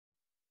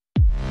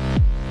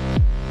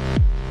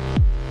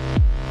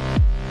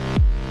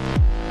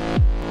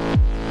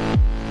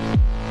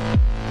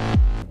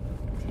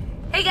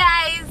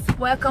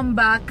welcome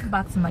back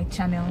to my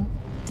channel.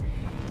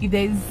 If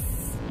there's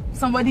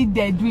somebody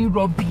there doing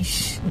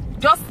rubbish,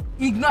 just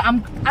ignore.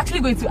 I'm going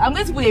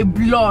to put a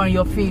blur on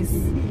your face.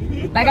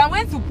 Like I'm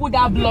going to put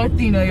that blur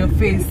thing on your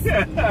face.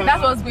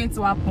 That's what's going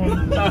to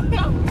happen.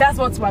 That's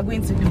what we're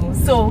going to do.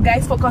 So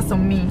guys, focus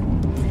on me.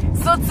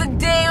 So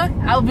today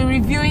I'll be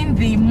reviewing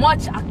the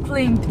much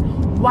acclaimed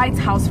White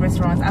House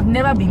restaurant. I've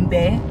never been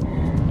there.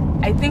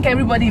 I think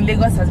everybody in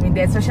Lagos has been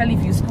there, especially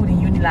if you schooled in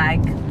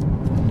Unilag.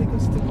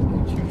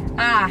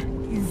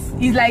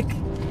 It's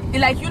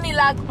like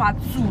Unilag Part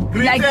 2.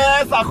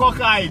 Greatest like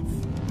Akokite.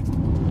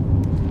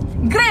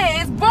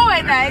 Grace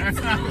Bowenite.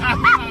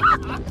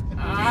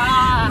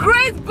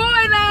 Grace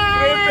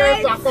Bowenite.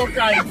 Greatest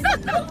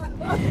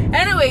Akokite.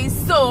 Anyway,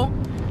 so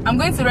I'm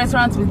going to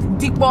restaurants with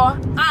Dikbo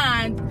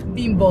and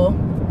Bimbo.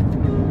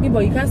 Bimbo,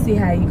 you can't say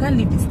hi. You can't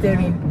leave the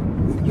staring.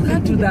 You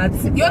can't do that.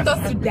 You want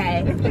us to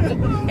die.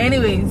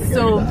 Anyway,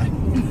 so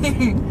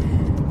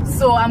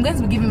I'm going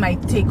to be giving my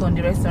take on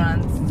the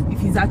restaurant,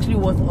 if it's actually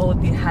worth all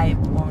the hype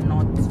or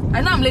not.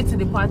 I know I'm late to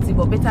the party,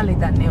 but better late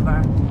than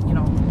never, you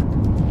know.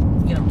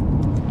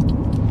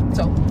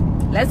 So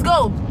let's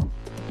go.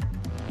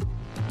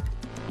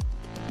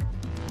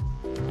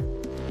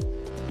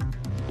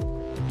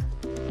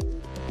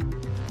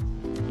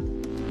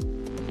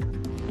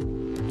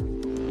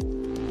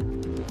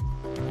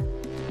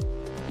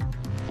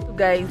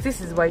 Guys, this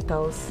is White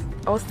House.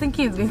 I was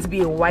thinking it's going to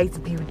be a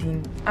white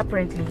building.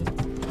 Apparently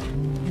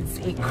it's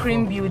a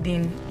cream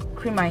building,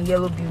 cream and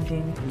yellow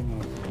building.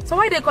 So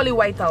why do they call it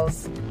White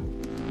House?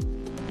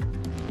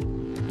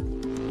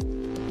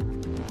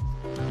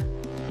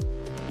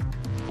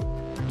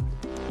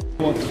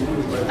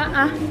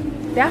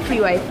 They have free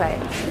Wi-Fi.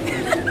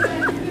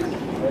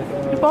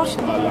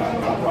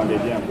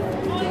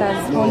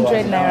 That's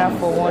 100 naira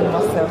for one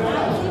muscle.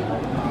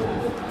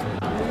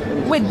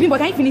 Wait, Bimbo,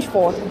 can you finish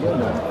 4?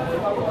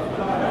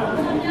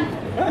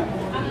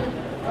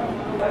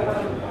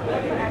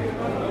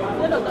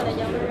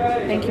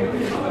 Thank you.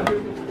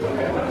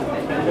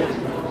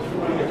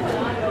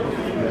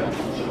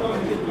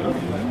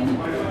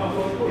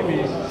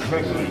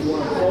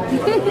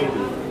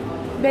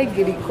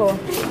 Begiriko.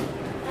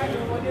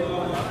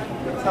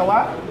 So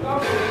what?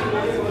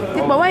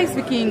 But why are you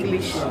speaking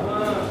English? So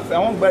I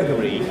want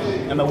beggary.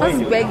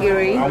 What's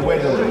beggary? I'm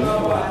beggary.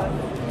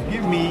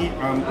 Give me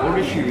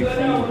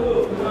orishirishi.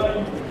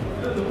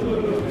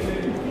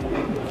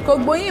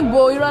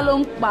 Kogboyinbo irọ́ ló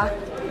ń pa.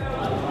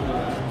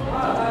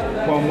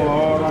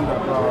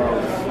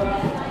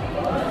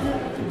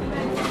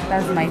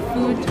 That's my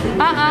food.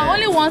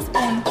 Only one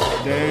spoon.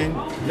 Then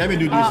let me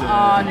do this.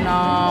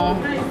 No.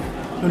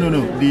 No.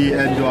 The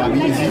dough,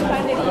 easy.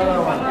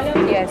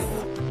 Yes.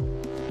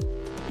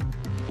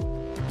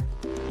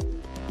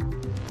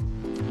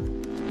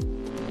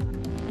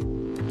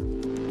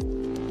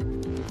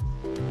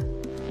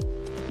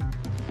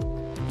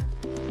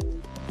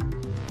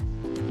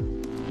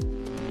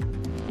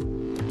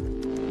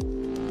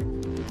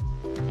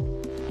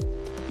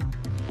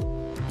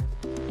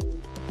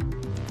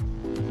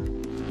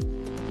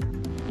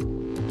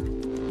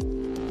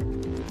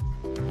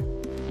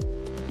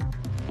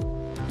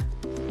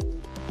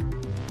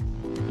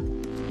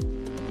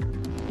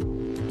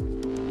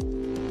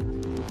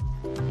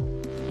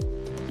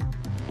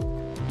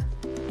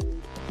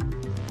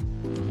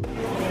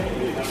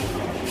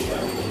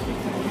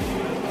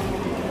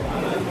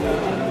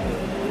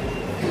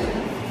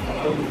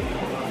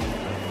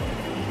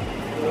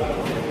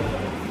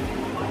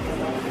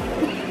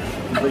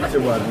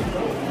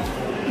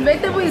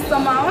 Vegetable is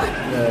somehow.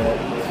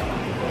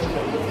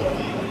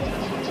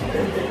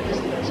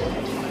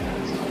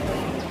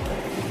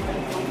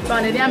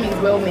 Pounded yam is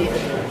well made.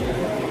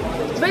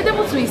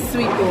 Vegetable too is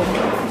sweet though,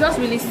 just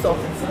really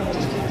soft.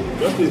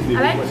 Just is the I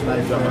like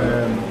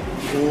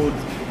old,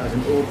 as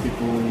in old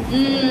people.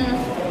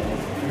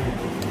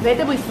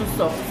 Vegetable is too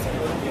soft.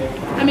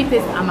 Let me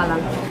taste amala.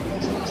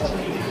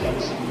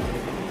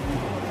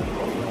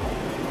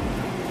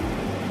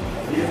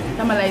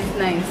 Amala is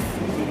nice.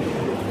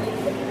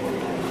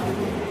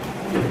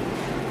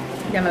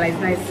 Amala is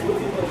nice.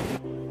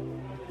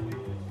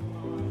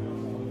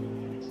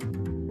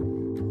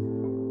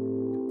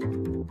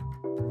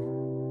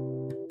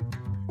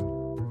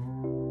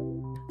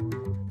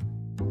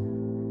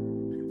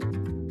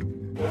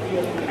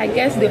 I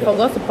guess they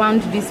forgot to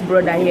pound this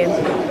brother here.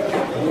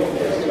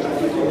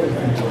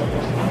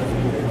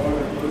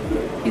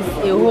 It's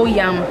a whole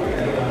yam.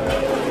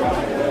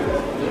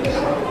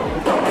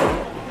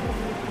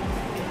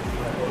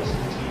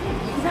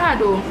 It's hard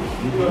though.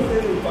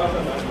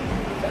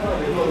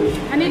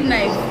 I need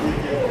knife.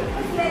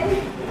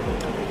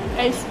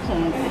 Very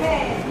strong.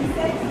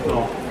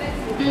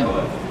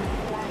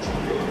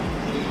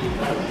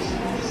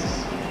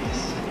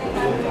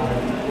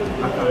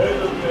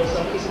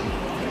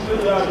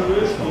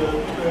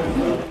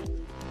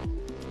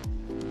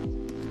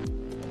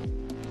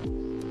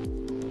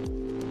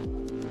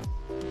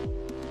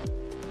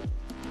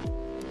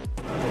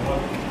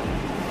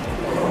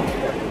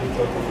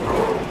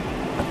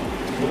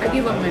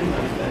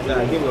 I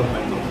give up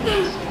my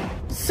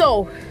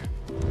So,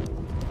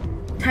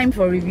 time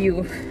for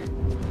review.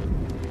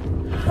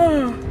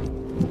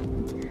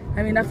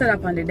 I mean, after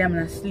that pounded yam, I'm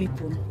asleep.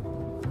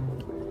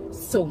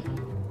 So,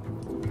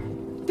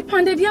 the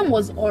pounded yam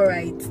was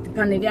alright. The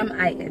pounded yam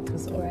I ate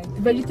was alright.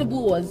 The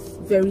vegetable was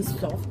very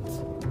soft.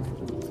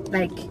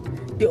 Like,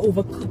 they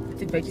overcooked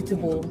the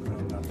vegetable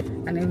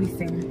and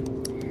everything.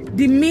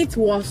 The meat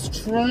was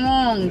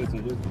strong.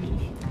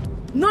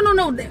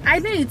 No. I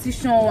didn't eat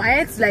shon.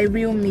 I ate like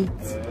real meat.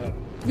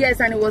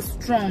 Yes, and it was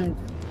strong.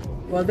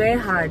 It was very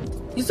hard.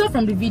 You saw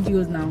from the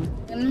videos now.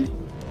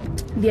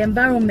 The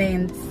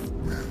environment,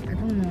 I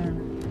don't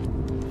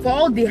know. For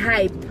all the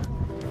hype,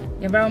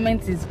 the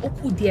environment is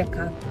oku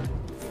dieka.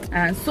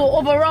 And so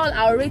overall,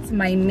 I'll rate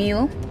my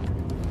meal.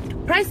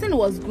 Pricing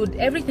was good.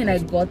 Everything I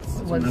got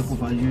was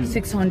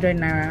 600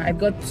 naira. I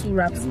got 2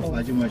 wraps of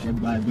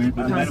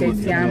pounded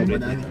yam.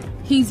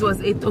 His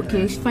was 8.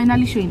 Okay,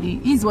 finally showing you.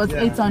 His was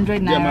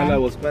 800 naira. The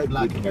amala was quite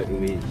good, by the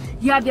way.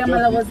 Yeah, the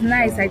amala was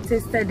nice. I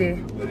tasted it.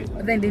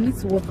 But then they need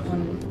to work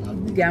on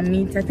their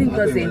meat. I think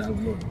because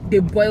they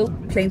boil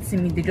plenty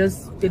meat.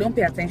 They don't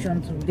pay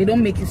attention to. They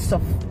don't make it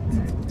soft,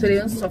 so they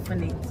don't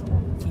soften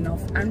it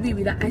enough. And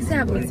with that, I still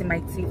have meat in my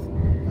teeth.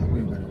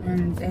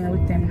 And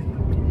with them,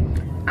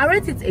 I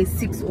rate it a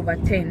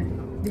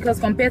 6/10 because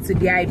compared to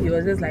the hype, it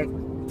was just like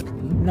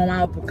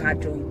normal puka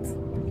joint.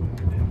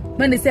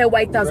 When they said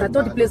White House, I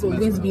thought the place was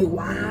going to be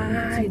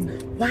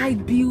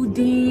wide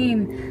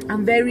building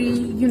and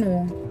very,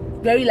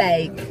 very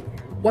like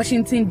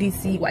Washington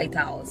DC White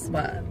House,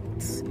 but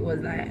it was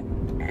like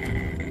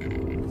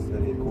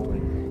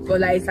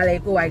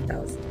Saleko White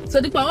House. So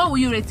Dikpa, what will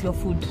you rate your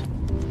food?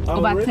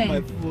 I'll rate 10.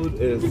 my food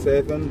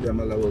 7. The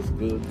amala was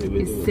good.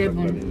 It's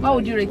 7. What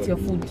would you rate your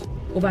food?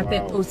 Over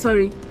 10. Oh,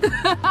 sorry.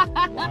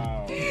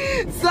 Wow.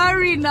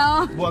 Sorry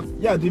now. But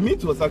yeah, the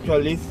meat was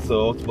actually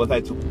soft, but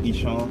I took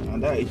Ishon,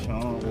 and that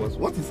Ishon was,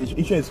 what is Ishon?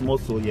 Ishon is more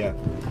so, yeah.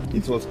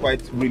 It was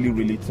quite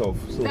really tough.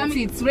 So Tell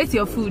me, rate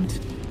your food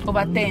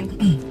over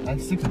 10. Like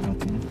 6 out of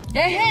 10.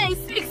 Hey,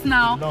 it's 6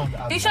 now.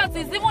 In short,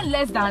 it's even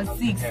less than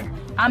 6.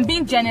 I'm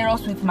being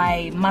generous with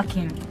my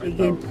marking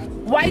again.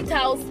 White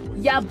House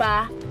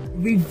Yaba,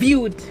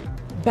 reviewed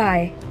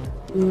by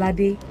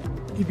Lade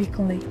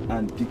Ibikunle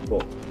and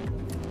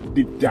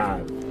deep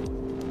dive.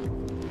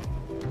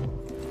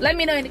 Let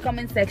me know in the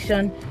comment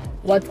section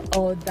what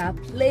other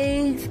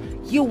place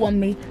you want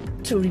me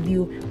to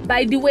review.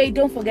 By the way,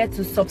 don't forget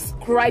to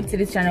subscribe to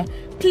this channel,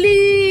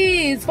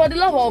 please, for the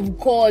love of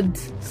God.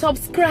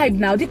 Subscribe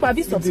now. Deep, have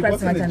you subscribed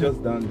to my channel?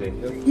 Just down there.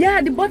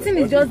 Yeah, the button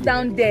is just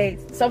down there.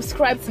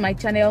 Subscribe to my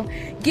channel.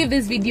 Give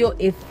this video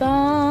a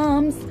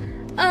thumbs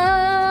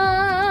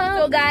up.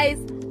 So guys,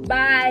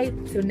 bye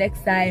till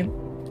next time.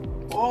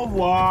 Au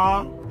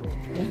revoir.